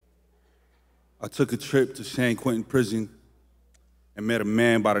I took a trip to San Quentin prison and met a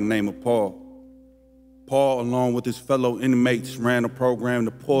man by the name of Paul. Paul, along with his fellow inmates, ran a program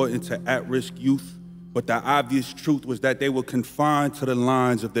to pour into at-risk youth, but the obvious truth was that they were confined to the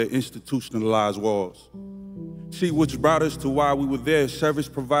lines of their institutionalized walls. See, which brought us to why we were there, service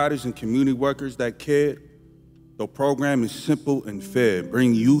providers and community workers that cared. The program is simple and fair.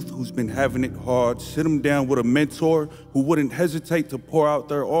 Bring youth who's been having it hard, sit them down with a mentor who wouldn't hesitate to pour out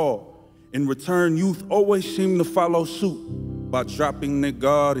their all. In return, youth always seem to follow suit by dropping their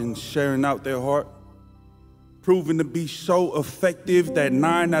guard and sharing out their heart. Proven to be so effective that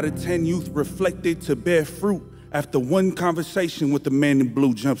 9 out of 10 youth reflected to bear fruit after one conversation with the men in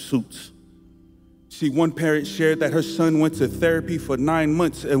blue jumpsuits. See, one parent shared that her son went to therapy for 9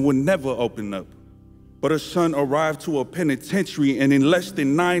 months and would never open up. But her son arrived to a penitentiary and in less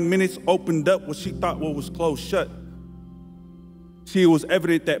than 9 minutes opened up what she thought was closed shut. See, it was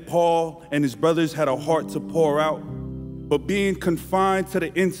evident that Paul and his brothers had a heart to pour out, but being confined to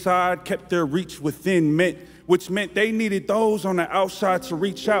the inside kept their reach within, which meant they needed those on the outside to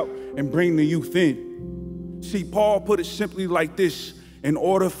reach out and bring the youth in. See, Paul put it simply like this: in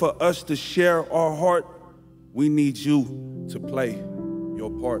order for us to share our heart, we need you to play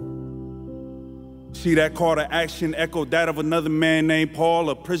your part. See, that call to action echoed that of another man named Paul,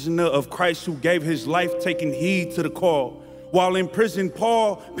 a prisoner of Christ who gave his life taking heed to the call. While in prison,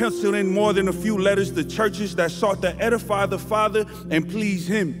 Paul penciled in more than a few letters to churches that sought to edify the Father and please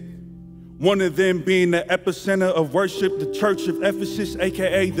him. One of them being the epicenter of worship, the Church of Ephesus,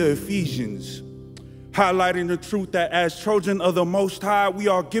 aka the Ephesians, highlighting the truth that as children of the Most High, we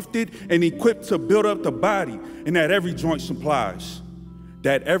are gifted and equipped to build up the body, and that every joint supplies.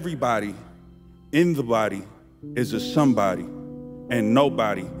 That everybody in the body is a somebody, and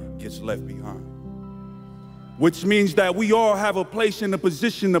nobody gets left behind. Which means that we all have a place and a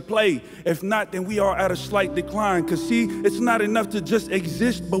position to play. If not, then we are at a slight decline. Because see, it's not enough to just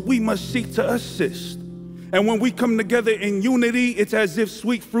exist, but we must seek to assist. And when we come together in unity, it's as if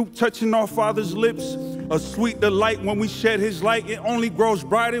sweet fruit touching our Father's lips, a sweet delight when we shed his light. It only grows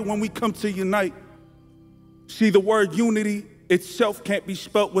brighter when we come to unite. See, the word unity itself can't be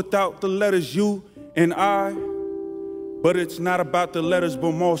spelt without the letters U and I. But it's not about the letters,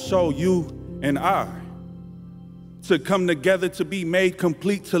 but more so you and I. To come together, to be made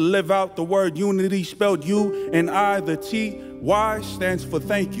complete, to live out the word unity, spelled you and I, the T-Y stands for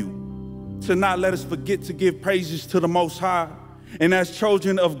thank you. To not let us forget to give praises to the Most High. And as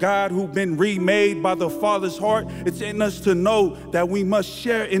children of God who've been remade by the Father's heart, it's in us to know that we must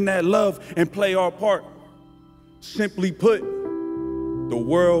share in that love and play our part. Simply put, the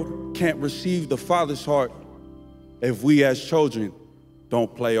world can't receive the Father's heart if we as children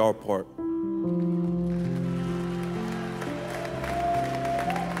don't play our part.